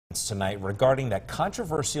Tonight regarding that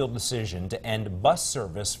controversial decision to end bus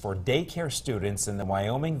service for daycare students in the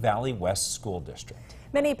Wyoming Valley West School District.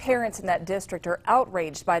 Many parents in that district are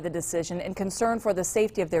outraged by the decision and concerned for the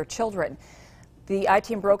safety of their children. The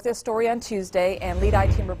I-Team broke this story on Tuesday, and lead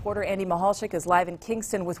I-Team reporter Andy Mahalchik is live in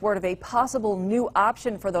Kingston with word of a possible new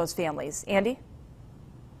option for those families. Andy?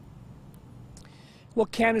 Well,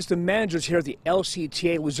 Candace, the managers here at the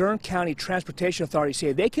LCTA, Luzerne County Transportation Authority,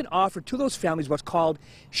 say they can offer to those families what's called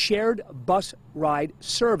shared bus ride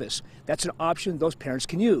service. That's an option those parents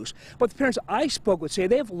can use. But the parents I spoke with say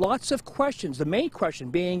they have lots of questions, the main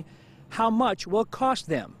question being, how much will it cost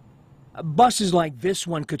them? Buses like this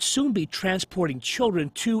one could soon be transporting children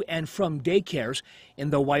to and from daycares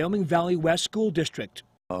in the Wyoming Valley West School District.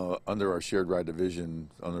 Under our shared ride division,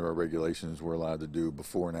 under our regulations, we're allowed to do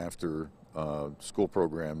before and after school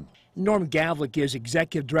program. Norm Gavlik is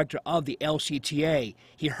executive director of the LCTA.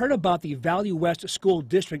 He heard about the Valley West School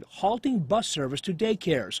District halting bus service to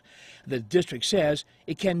daycares. The district says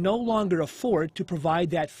it can no longer afford to provide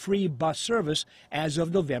that free bus service as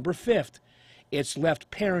of November 5th. It's left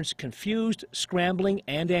parents confused, scrambling,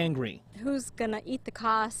 and angry. Who's going to eat the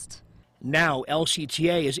cost? Now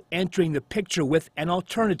LCTA is entering the picture with an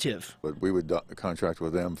alternative. But we would contract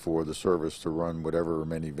with them for the service to run whatever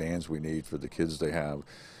many vans we need for the kids they have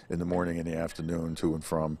in the morning and the afternoon to and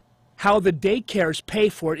from. How the daycares pay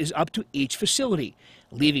for it is up to each facility,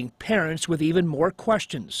 leaving parents with even more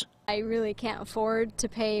questions. I really can't afford to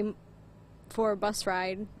pay for a bus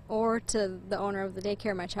ride or to the owner of the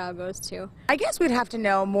daycare my child goes to. I guess we'd have to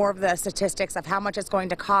know more of the statistics of how much it's going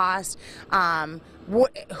to cost,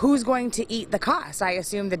 who's going to eat the cost. I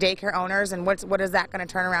assume the daycare owners, and what is that going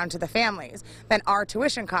to turn around to the families? Then our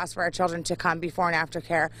tuition cost for our children to come before and after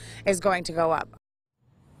care is going to go up.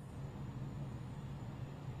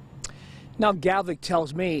 Now Gavlik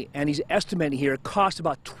tells me, and he's estimating here, it costs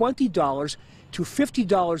about $20 to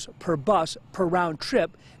 $50 per bus per round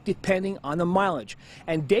trip, depending on the mileage.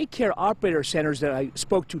 And daycare operator centers that I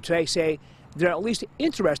spoke to today say they're at least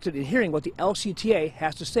interested in hearing what the LCTA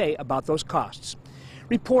has to say about those costs.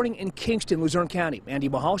 Reporting in Kingston, Luzerne County, Andy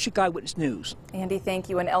Mahalchik, Eyewitness News. Andy, thank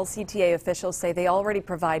you. And LCTA officials say they already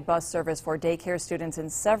provide bus service for daycare students in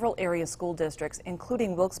several area school districts,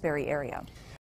 including Wilkes-Barre area.